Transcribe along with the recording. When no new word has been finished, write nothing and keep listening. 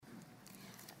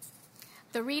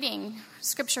The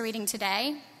scripture reading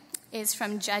today is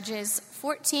from Judges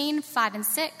 14, 5 and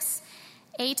 6,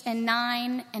 8 and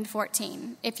 9, and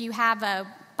 14. If you have a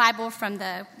Bible from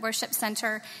the worship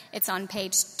center, it's on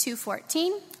page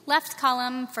 214, left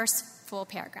column, first full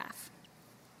paragraph,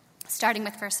 starting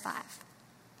with verse 5.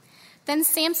 Then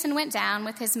Samson went down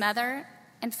with his mother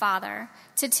and father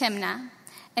to Timnah,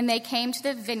 and they came to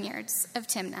the vineyards of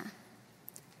Timnah.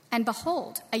 And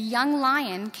behold, a young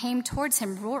lion came towards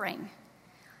him roaring.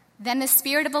 Then the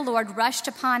Spirit of the Lord rushed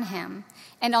upon him,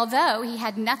 and although he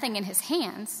had nothing in his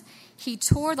hands, he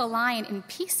tore the lion in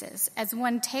pieces as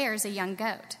one tears a young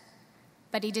goat.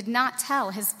 But he did not tell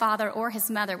his father or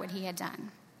his mother what he had done.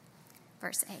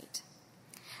 Verse 8.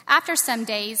 After some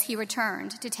days he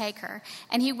returned to take her,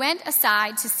 and he went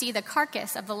aside to see the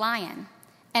carcass of the lion.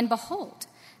 And behold,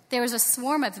 there was a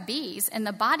swarm of bees in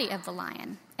the body of the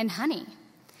lion, and honey.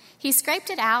 He scraped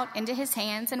it out into his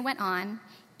hands and went on,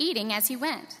 eating as he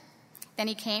went. Then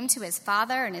he came to his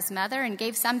father and his mother and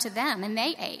gave some to them, and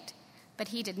they ate. But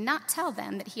he did not tell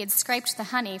them that he had scraped the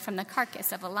honey from the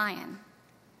carcass of a lion.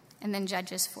 And then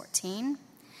Judges 14.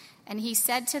 And he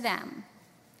said to them,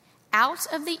 out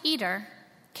of the eater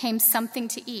came something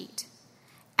to eat.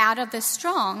 Out of the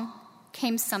strong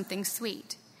came something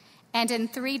sweet. And in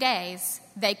 3 days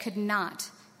they could not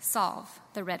solve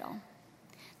the riddle.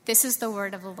 This is the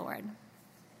word of the Lord.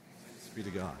 Thanks be to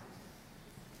God.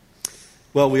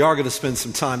 Well, we are going to spend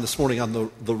some time this morning on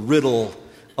the riddle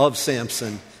of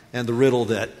Samson and the riddle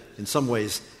that in some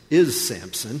ways is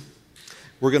Samson.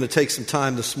 We're going to take some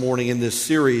time this morning in this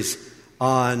series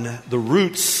on the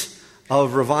roots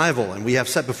of revival. And we have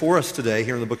set before us today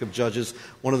here in the book of Judges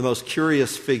one of the most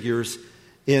curious figures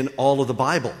in all of the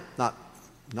Bible. Not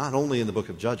only in the book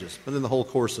of Judges, but in the whole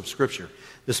course of Scripture.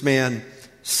 This man,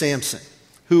 Samson,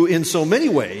 who in so many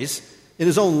ways in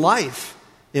his own life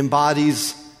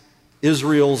embodies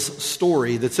Israel's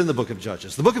story that's in the book of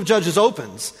Judges. The book of Judges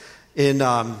opens in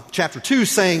chapter 2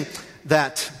 saying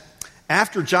that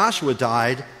after Joshua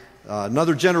died,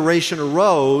 another generation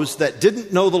arose that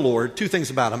didn't know the Lord, two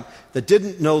things about them, that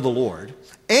didn't know the Lord,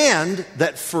 and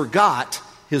that forgot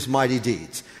his mighty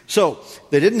deeds. So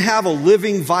they didn't have a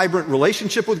living, vibrant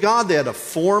relationship with God. They had a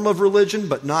form of religion,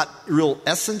 but not real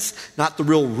essence, not the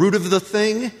real root of the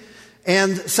thing.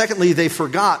 And secondly, they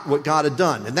forgot what God had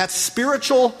done. And that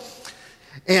spiritual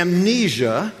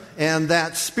amnesia and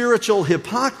that spiritual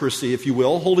hypocrisy, if you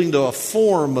will, holding to a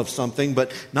form of something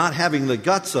but not having the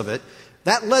guts of it,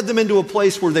 that led them into a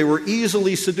place where they were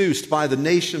easily seduced by the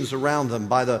nations around them,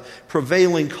 by the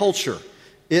prevailing culture.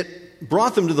 It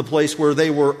brought them to the place where they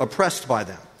were oppressed by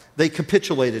them. They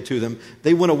capitulated to them.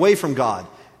 They went away from God.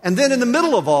 And then in the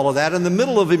middle of all of that, in the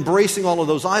middle of embracing all of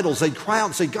those idols, they'd cry out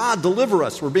and say, God, deliver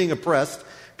us. We're being oppressed.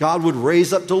 God would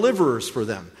raise up deliverers for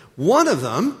them. One of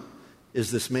them is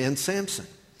this man Samson.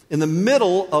 In the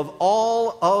middle of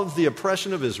all of the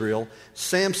oppression of Israel,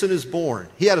 Samson is born.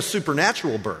 He had a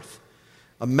supernatural birth.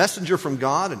 A messenger from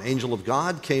God, an angel of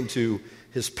God, came to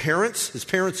his parents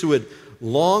who had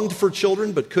longed for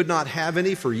children but could not have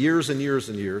any for years and years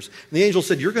and years. And the angel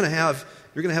said, you're going to have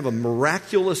a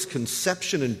miraculous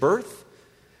conception and birth.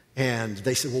 And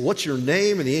they said, well, what's your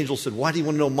name? And the angel said, why do you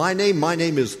want to know my name? My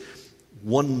name is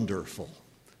Wonderful.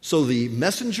 So the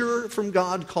messenger from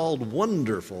God called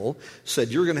Wonderful said,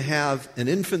 you're going to have an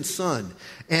infant son,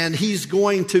 and he's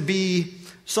going to be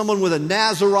someone with a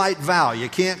Nazirite vow. You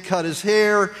can't cut his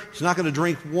hair. He's not going to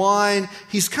drink wine.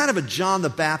 He's kind of a John the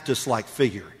Baptist-like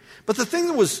figure. But the thing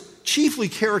that was chiefly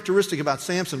characteristic about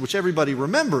Samson, which everybody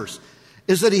remembers,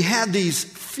 is that he had these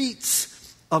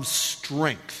feats of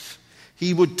strength.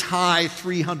 He would tie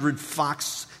 300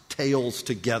 fox tails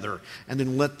together and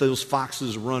then let those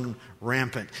foxes run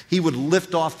rampant. He would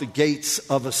lift off the gates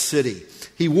of a city.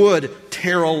 He would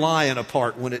tear a lion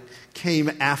apart when it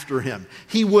came after him.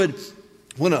 He would,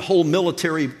 when a whole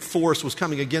military force was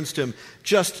coming against him,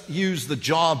 just use the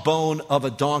jawbone of a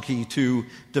donkey to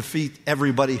defeat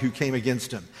everybody who came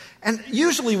against him. And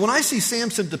usually when I see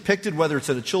Samson depicted, whether it's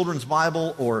in a children's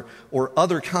Bible or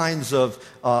other kinds of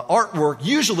artwork,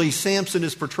 usually Samson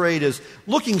is portrayed as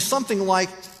looking something like,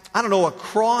 I don't know, a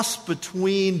cross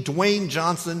between Dwayne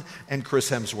Johnson and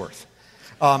Chris Hemsworth.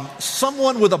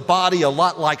 Someone with a body a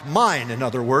lot like mine, in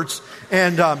other words.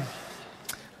 And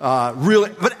really,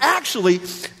 but actually,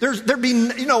 there'd be,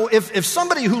 if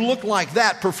somebody who looked like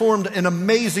that performed an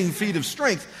amazing feat of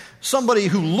strength, somebody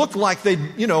who looked like they,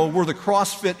 were the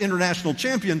CrossFit international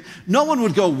champion, no one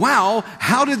would go, wow,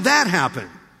 how did that happen?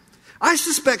 I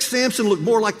suspect Samson looked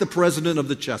more like the president of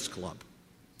the chess club.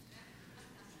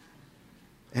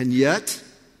 And yet,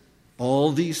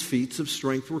 all these feats of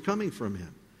strength were coming from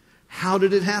him. How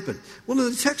did it happen? Well, in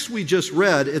the text we just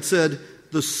read, it said,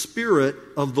 the Spirit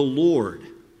of the Lord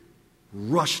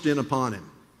rushed in upon him.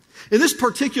 In this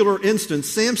particular instance,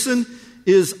 Samson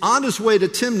is on his way to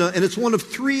Timnah, and it's one of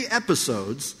 3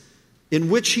 episodes in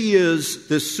which he is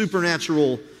this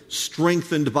supernatural,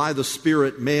 strengthened by the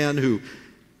Spirit man who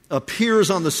appears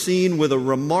on the scene with a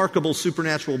remarkable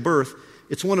supernatural birth.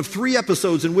 It's one of 3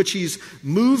 episodes in which he's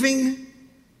moving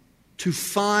to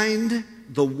find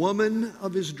the woman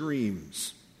of his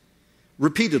dreams.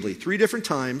 Repeatedly, 3 different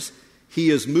times, he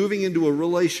is moving into a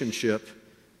relationship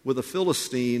with a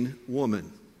Philistine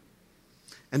woman.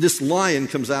 And this lion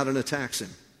comes out and attacks him.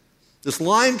 This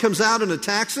lion comes out and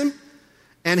attacks him,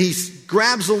 and he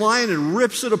grabs the lion and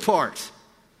rips it apart.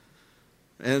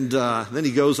 And then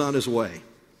he goes on his way.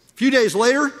 A few days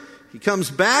later, he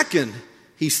comes back and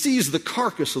he sees the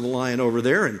carcass of the lion over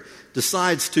there and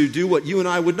decides to do what you and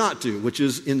I would not do, which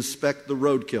is inspect the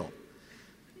roadkill.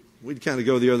 We'd kind of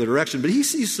go the other direction, but he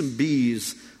sees some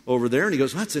bees over there and he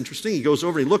goes, that's interesting. He goes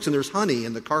over and he looks and there's honey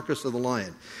in the carcass of the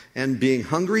lion. And being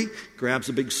hungry, grabs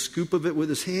a big scoop of it with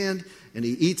his hand and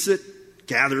he eats it,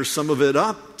 gathers some of it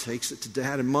up, takes it to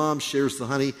Dad and Mom, shares the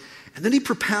honey, and then he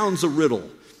propounds a riddle.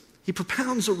 He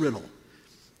propounds a riddle.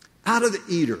 Out of the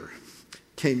eater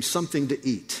came something to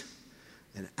eat,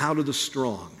 and out of the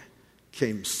strong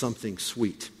came something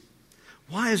sweet.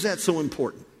 Why is that so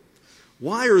important?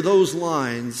 Why are those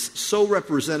lines so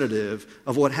representative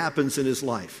of what happens in his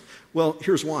life? Well,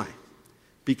 here's why.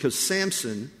 Because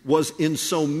Samson was in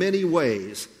so many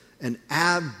ways an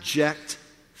abject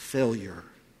failure.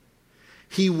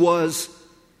 He was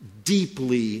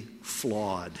deeply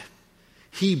flawed.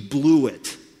 He blew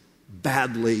it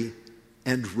badly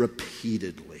and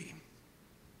repeatedly.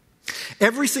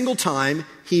 Every single time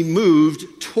he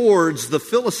moved towards the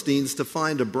Philistines to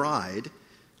find a bride,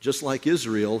 just like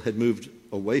Israel had moved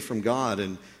away from God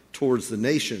and towards the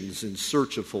nations in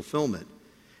search of fulfillment,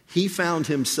 he found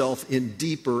himself in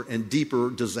deeper and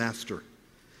deeper disaster.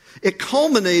 It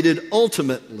culminated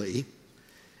ultimately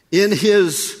in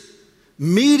his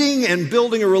meeting and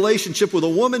building a relationship with a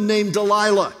woman named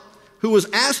Delilah, who was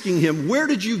asking him, where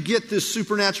did you get this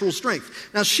supernatural strength?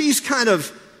 Now, she's kind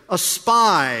of a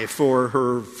spy for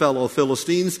her fellow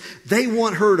Philistines. They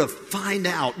want her to find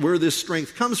out where this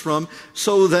strength comes from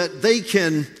so that they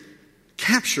can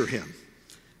capture him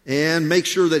and make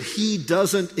sure that he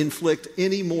doesn't inflict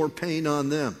any more pain on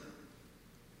them.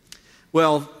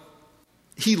 Well,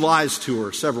 he lies to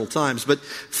her several times, but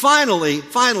finally,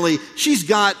 she's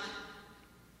got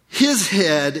his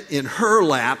head in her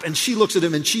lap, and she looks at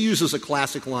him and she uses a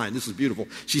classic line. This is beautiful.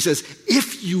 She says,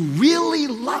 if you really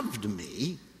loved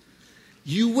me,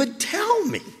 you would tell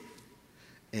me.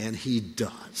 And he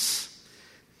does.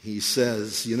 He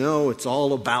says, it's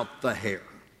all about the hair.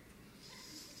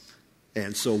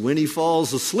 And so when he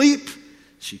falls asleep,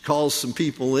 she calls some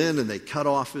people in and they cut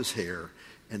off his hair.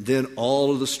 And then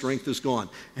all of the strength is gone.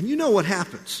 And you know what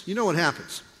happens?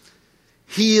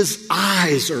 His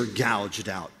eyes are gouged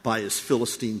out by his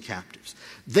Philistine captives.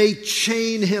 They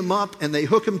chain him up and they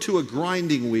hook him to a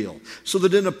grinding wheel so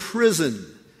that in a prison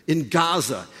in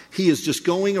Gaza, he is just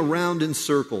going around in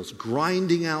circles,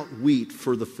 grinding out wheat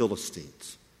for the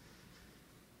Philistines.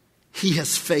 He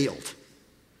has failed.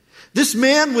 This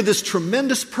man with this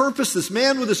tremendous purpose, this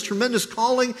man with this tremendous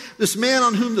calling, this man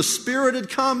on whom the Spirit had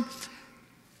come,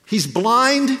 he's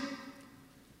blind,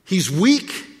 he's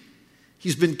weak,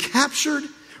 he's been captured.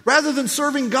 Rather than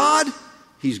serving God,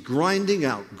 he's grinding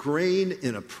out grain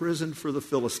in a prison for the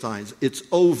Philistines. It's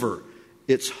over.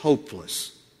 It's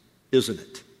hopeless, isn't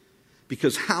it?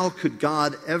 Because how could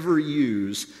God ever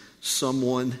use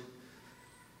someone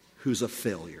who's a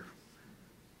failure?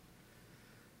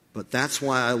 But that's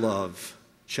why I love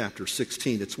chapter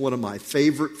 16. It's one of my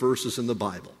favorite verses in the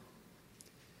Bible.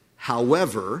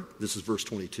 However, this is verse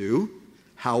 22,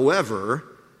 however,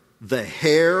 the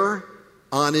hair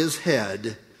on his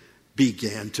head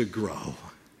began to grow.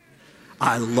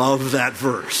 I love that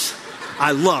verse.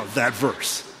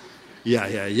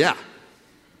 Yeah.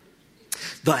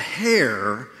 The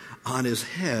hair on his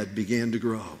head began to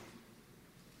grow.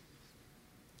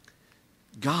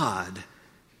 God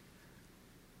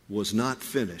was not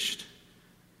finished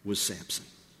with Samson.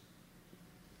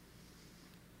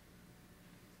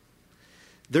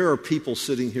 There are people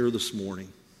sitting here this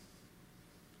morning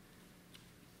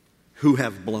who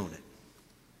have blown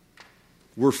it.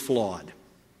 We're flawed.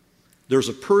 There's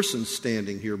a person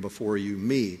standing here before you,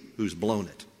 me, who's blown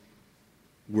it.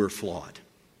 We're flawed.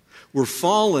 We're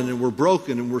fallen and we're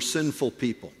broken and we're sinful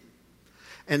people.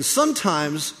 And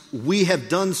sometimes we have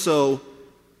done so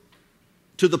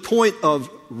to the point of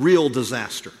real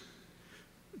disaster.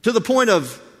 To the point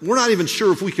of we're not even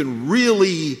sure if we can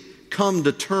really come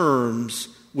to terms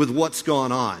with what's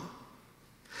gone on.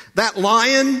 That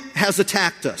lion has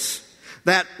attacked us.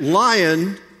 That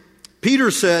lion,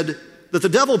 Peter said that the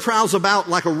devil prowls about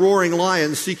like a roaring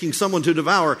lion seeking someone to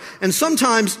devour. And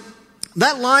sometimes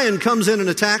that lion comes in and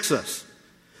attacks us.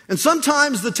 And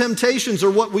sometimes the temptations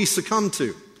are what we succumb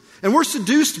to. And we're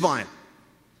seduced by it.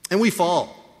 And we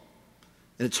fall.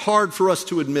 And it's hard for us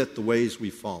to admit the ways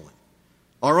we've fallen.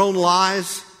 Our own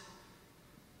lies,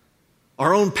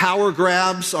 our own power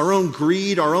grabs, our own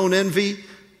greed, our own envy,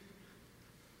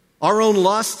 our own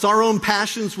lusts, our own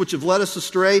passions which have led us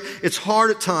astray. It's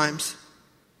hard at times.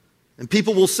 And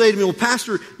people will say to me, well,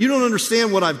 Pastor, you don't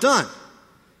understand what I've done.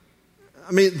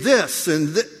 I mean, this and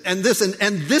this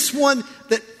and this one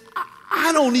that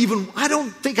I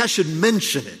don't think I should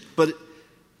mention it, but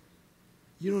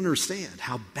you don't understand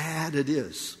how bad it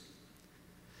is.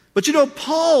 But you know,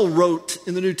 Paul wrote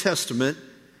in the New Testament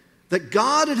that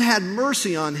God had had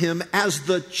mercy on him as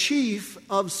the chief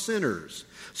of sinners.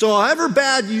 So however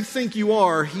bad you think you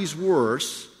are, he's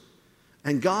worse.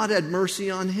 And God had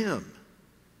mercy on him.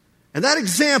 And that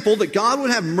example, that God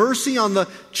would have mercy on the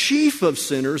chief of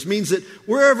sinners, means that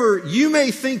wherever you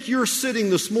may think you're sitting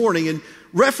this morning, in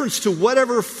reference to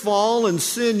whatever fall and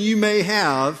sin you may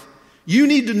have, you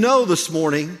need to know this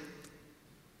morning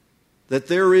that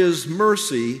there is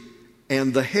mercy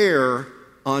and the hair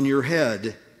on your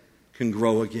head can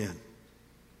grow again.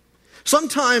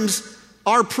 Sometimes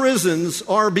our prisons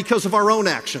are because of our own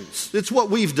actions. It's what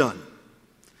we've done.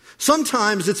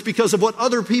 Sometimes it's because of what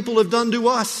other people have done to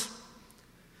us.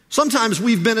 Sometimes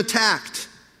we've been attacked.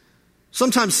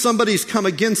 Sometimes somebody's come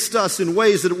against us in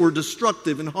ways that were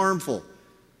destructive and harmful.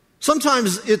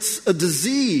 Sometimes it's a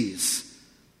disease,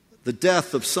 the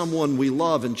death of someone we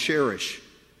love and cherish.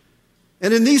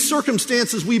 And in these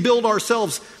circumstances, we build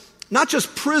ourselves not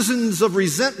just prisons of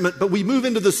resentment, but we move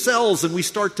into the cells and we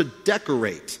start to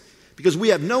decorate because we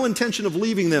have no intention of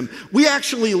leaving them. We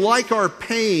actually like our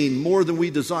pain more than we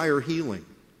desire healing.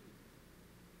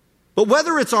 But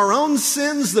whether it's our own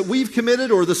sins that we've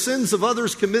committed or the sins of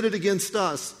others committed against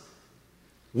us,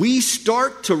 we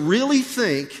start to really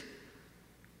think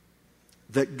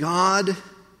that God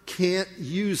can't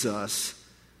use us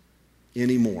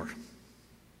anymore.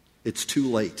 It's too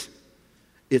late.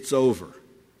 It's over.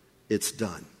 It's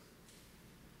done.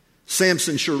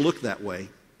 Samson sure looked that way.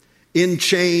 In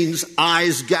chains,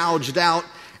 eyes gouged out,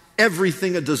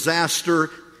 everything a disaster,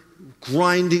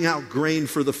 grinding out grain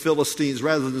for the Philistines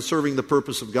rather than serving the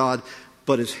purpose of God.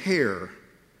 But his hair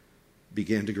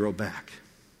began to grow back.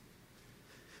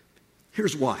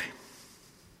 Here's why.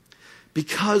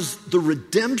 Because the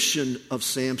redemption of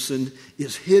Samson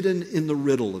is hidden in the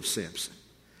riddle of Samson.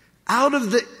 Out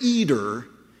of the eater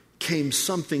came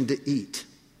something to eat.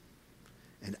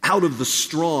 And out of the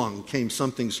strong came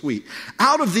something sweet.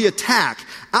 Out of the attack,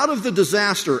 out of the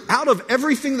disaster, out of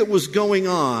everything that was going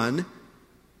on,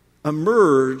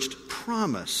 emerged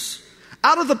promise.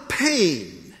 Out of the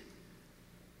pain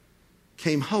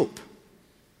came hope.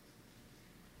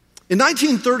 In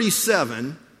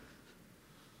 1937,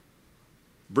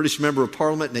 a British member of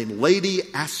parliament named Lady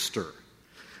Astor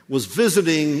was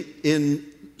visiting in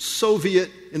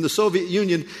the Soviet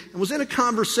Union and was in a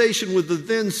conversation with the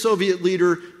then Soviet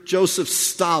leader Joseph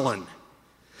Stalin.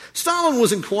 Stalin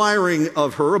was inquiring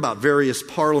of her about various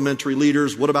parliamentary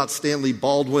leaders. What about Stanley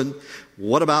Baldwin?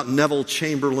 What about Neville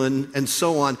Chamberlain? And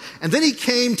so on. And then he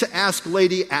came to ask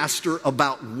Lady Astor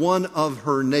about one of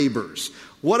her neighbors.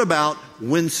 What about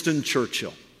Winston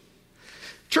Churchill?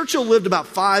 Churchill lived about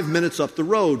 5 minutes up the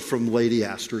road from Lady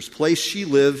Astor's place. She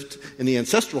lived in the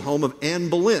ancestral home of Anne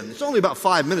Boleyn. It's only about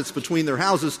 5 minutes between their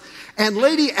houses. And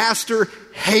Lady Astor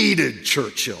hated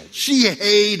Churchill. She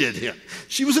hated him.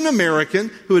 She was an American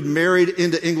who had married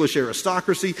into English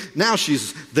aristocracy. Now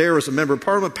she's there as a member of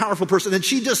parliament, powerful person, and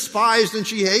she despised and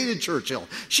she hated Churchill.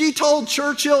 She told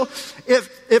Churchill,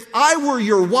 if I were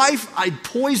your wife, I'd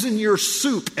poison your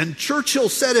soup. And Churchill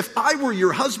said, if I were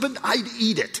your husband, I'd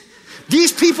eat it.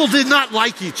 These people did not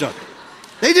like each other.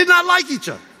 They did not like each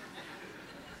other.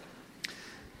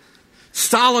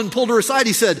 Stalin pulled her aside.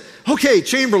 He said, okay,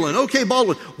 Chamberlain, okay,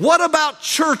 Baldwin, what about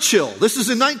Churchill? This is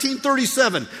in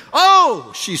 1937.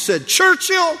 Oh, she said,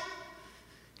 Churchill,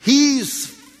 he's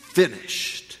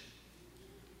finished.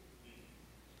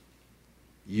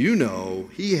 You know,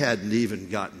 he hadn't even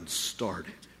gotten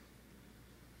started.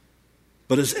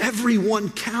 But as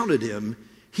everyone counted him,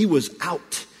 he was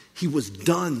out. He was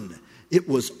done. It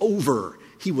was over.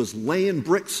 He was laying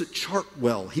bricks at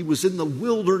Chartwell. He was in the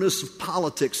wilderness of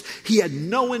politics. He had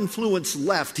no influence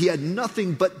left. He had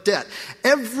nothing but debt.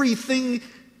 Everything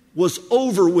was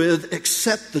over with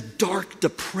except the dark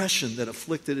depression that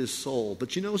afflicted his soul.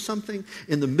 But you know something?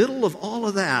 In the middle of all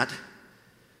of that,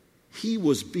 he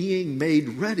was being made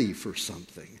ready for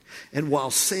something. And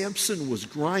while Samson was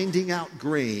grinding out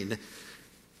grain,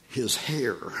 his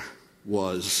hair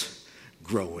was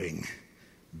growing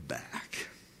back.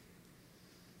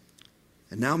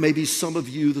 And now maybe some of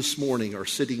you this morning are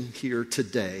sitting here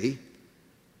today,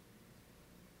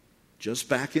 just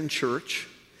back in church.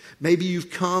 Maybe you've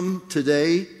come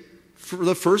today for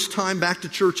the first time back to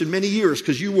church in many years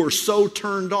because you were so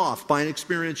turned off by an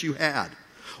experience you had.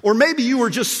 Or maybe you were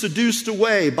just seduced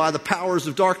away by the powers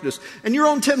of darkness and your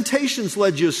own temptations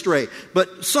led you astray.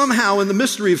 But somehow in the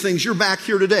mystery of things, you're back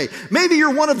here today. Maybe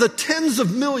you're one of the tens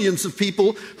of millions of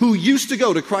people who used to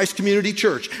go to Christ Community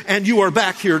Church and you are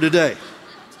back here today.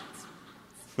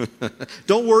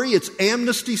 Don't worry, it's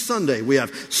Amnesty Sunday. We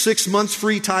have 6 months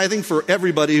free tithing for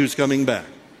everybody who's coming back.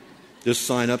 Just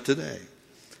sign up today.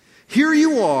 Here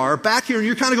you are, back here, and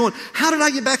you're kind of going, how did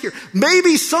I get back here?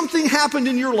 Maybe something happened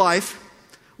in your life,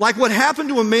 like what happened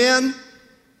to a man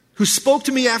who spoke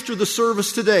to me after the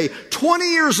service today.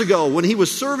 20 years ago, when he was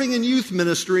serving in youth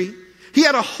ministry, he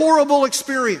had a horrible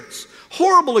experience,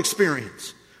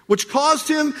 which caused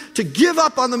him to give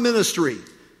up on the ministry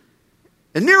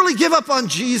and nearly give up on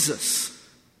Jesus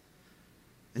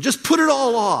and just put it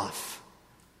all off.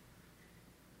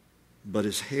 But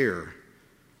his hair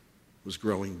was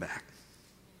growing back.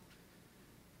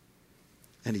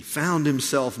 And he finds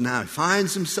himself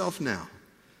now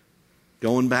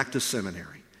going back to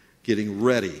seminary, getting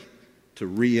ready to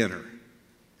re-enter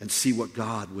and see what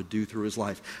God would do through his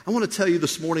life. I want to tell you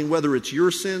this morning, whether it's your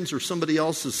sins or somebody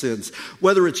else's sins,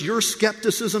 whether it's your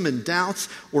skepticism and doubts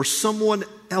or someone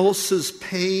else's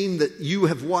pain that you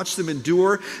have watched them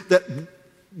endure, that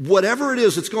whatever it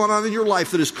is that's going on in your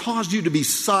life that has caused you to be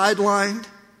sidelined,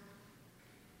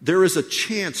 there is a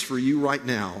chance for you right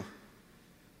now,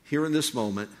 here in this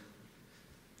moment,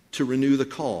 to renew the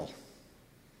call.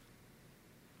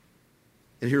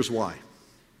 And here's why.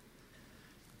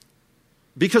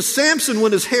 Because Samson,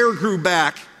 when his hair grew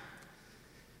back,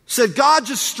 said, God,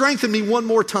 just strengthen me one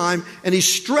more time. And he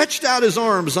stretched out his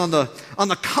arms on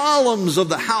the columns of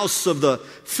the house of the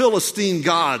Philistine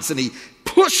gods. And he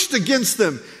pushed against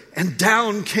them, and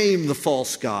down came the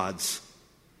false gods.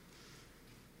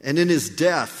 And in his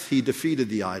death, he defeated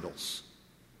the idols.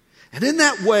 And in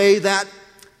that way, that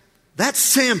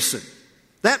Samson,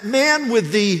 that man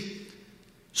with the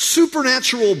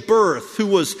supernatural birth, who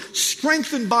was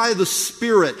strengthened by the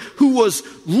Spirit, who was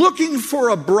looking for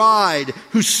a bride,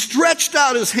 who stretched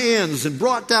out his hands and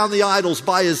brought down the idols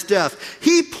by his death,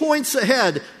 he points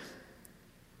ahead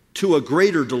to a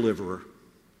greater deliverer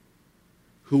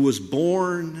who was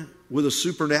born with a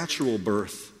supernatural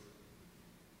birth,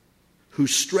 who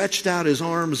stretched out his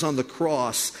arms on the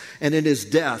cross and in his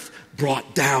death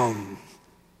brought down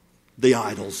the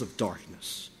idols of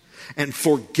darkness and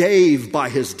forgave by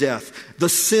his death the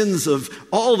sins of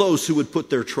all those who would put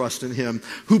their trust in him,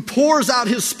 who pours out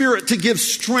his Spirit to give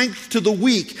strength to the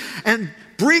weak and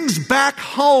brings back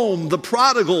home the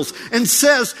prodigals and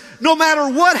says, no matter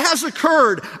what has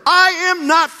occurred, I am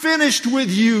not finished with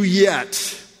you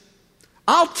yet.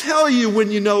 I'll tell you when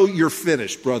you know you're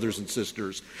finished, brothers and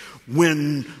sisters,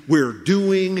 when we're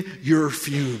doing your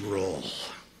funeral.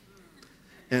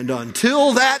 And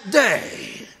until that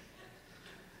day,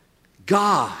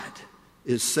 God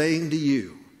is saying to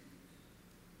you,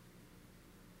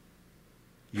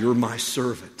 you're my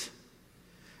servant.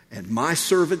 And my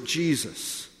servant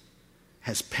Jesus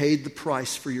has paid the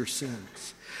price for your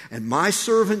sins. And my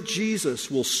servant Jesus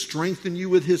will strengthen you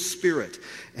with his Spirit.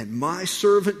 And my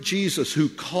servant Jesus, who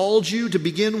called you to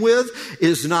begin with,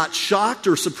 is not shocked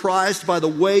or surprised by the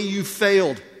way you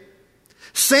failed.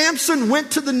 Samson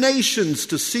went to the nations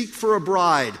to seek for a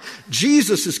bride.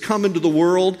 Jesus has come into the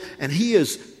world and he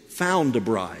has found a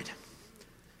bride.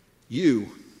 You,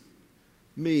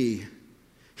 me,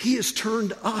 he has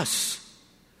turned us,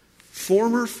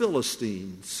 former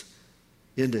Philistines,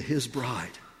 into his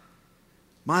bride.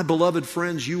 My beloved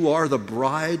friends, you are the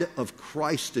bride of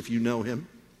Christ if you know him.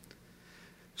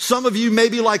 Some of you,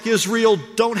 maybe like Israel,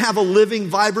 don't have a living,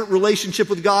 vibrant relationship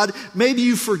with God. Maybe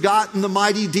you've forgotten the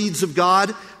mighty deeds of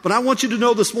God. But I want you to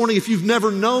know this morning, if you've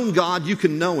never known God, you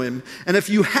can know him. And if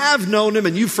you have known him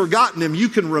and you've forgotten him, you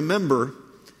can remember.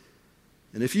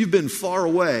 And if you've been far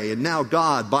away and now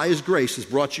God, by his grace, has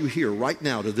brought you here right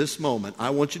now to this moment, I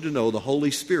want you to know the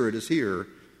Holy Spirit is here.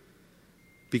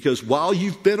 Because while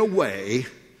you've been away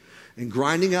and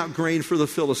grinding out grain for the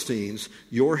Philistines,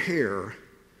 your hair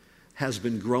has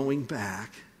been growing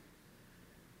back.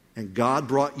 And God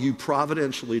brought you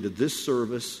providentially to this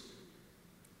service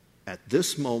at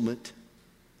this moment,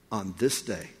 on this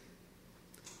day,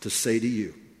 to say to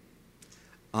you,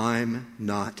 I'm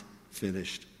not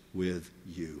finished with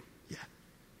you yet.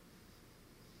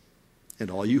 And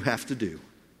all you have to do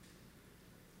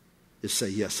is say,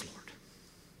 yes, Lord.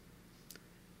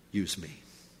 Use me.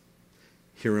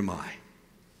 Here am I.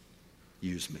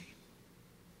 Use me.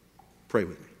 Pray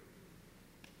with me.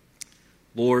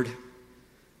 Lord,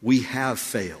 we have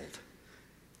failed.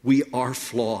 We are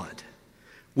flawed.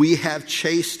 We have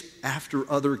chased after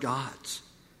other gods.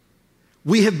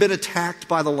 We have been attacked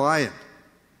by the lion.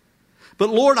 But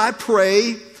Lord, I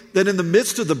pray that in the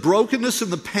midst of the brokenness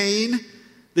and the pain,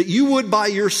 that you would, by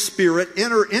your Spirit,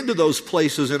 enter into those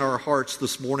places in our hearts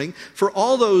this morning, for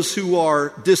all those who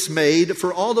are dismayed,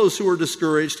 for all those who are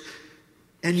discouraged,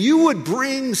 and you would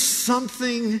bring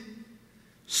something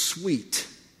sweet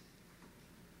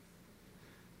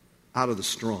out of the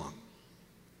strong.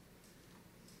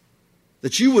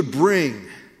 That you would bring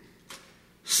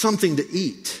something to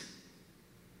eat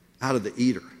out of the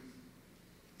eater.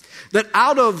 That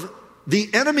out of the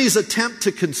enemy's attempt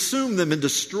to consume them and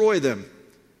destroy them,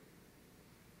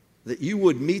 that you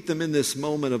would meet them in this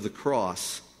moment of the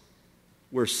cross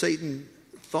where Satan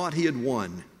thought he had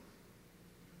won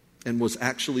and was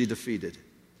actually defeated.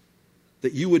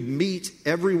 That you would meet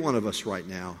every one of us right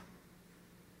now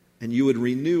and you would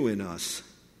renew in us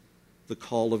the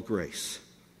call of grace.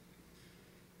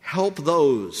 Help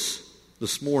those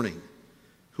this morning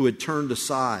who had turned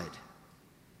aside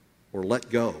or let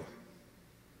go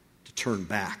to turn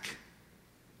back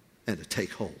and to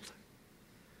take hold.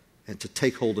 And to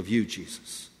take hold of you,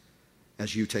 Jesus,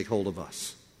 as you take hold of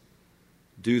us.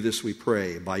 Do this, we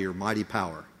pray, by your mighty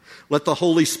power. Let the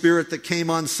Holy Spirit that came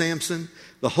on Samson,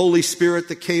 the Holy Spirit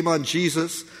that came on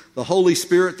Jesus, the Holy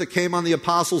Spirit that came on the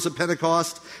apostles at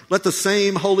Pentecost, let the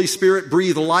same Holy Spirit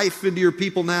breathe life into your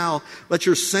people now. Let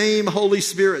your same Holy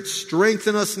Spirit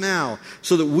strengthen us now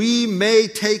so that we may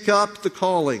take up the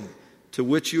calling to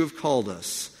which you have called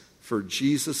us. For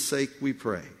Jesus' sake we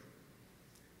pray.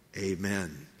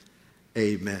 Amen.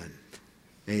 Amen.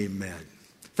 Amen.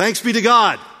 Thanks be to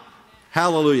God.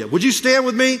 Hallelujah. Would you stand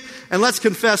with me and let's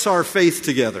confess our faith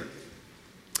together.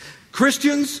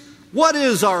 Christians, what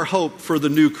is our hope for the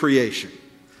new creation?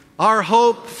 Our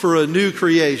hope for a new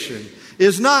creation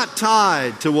is not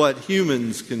tied to what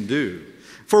humans can do.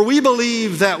 For we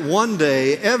believe that one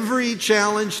day every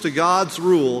challenge to God's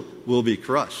rule will be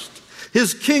crushed.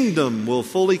 His kingdom will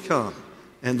fully come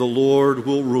and the Lord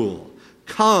will rule.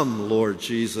 Come, Lord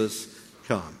Jesus,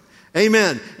 come.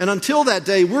 Amen. And until that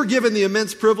day, we're given the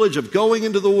immense privilege of going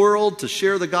into the world to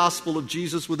share the gospel of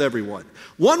Jesus with everyone.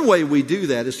 One way we do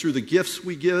that is through the gifts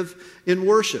we give in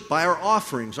worship, by our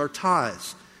offerings, our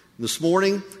tithes. This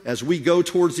morning, as we go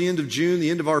towards the end of June, the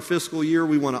end of our fiscal year,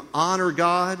 we want to honor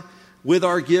God with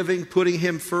our giving, putting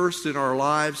Him first in our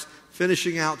lives,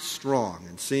 finishing out strong,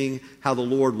 and seeing how the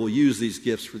Lord will use these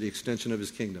gifts for the extension of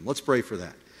His kingdom. Let's pray for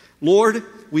that. Lord,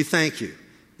 we thank you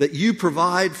that you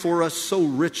provide for us so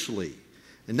richly.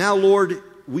 And now, Lord,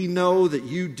 we know that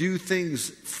you do things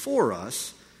for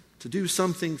us to do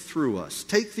something through us.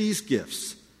 Take these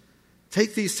gifts,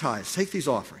 take these tithes, take these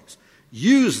offerings,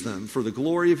 use them for the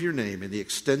glory of your name and the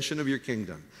extension of your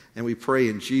kingdom. And we pray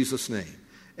in Jesus' name.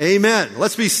 Amen.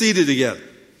 Let's be seated together.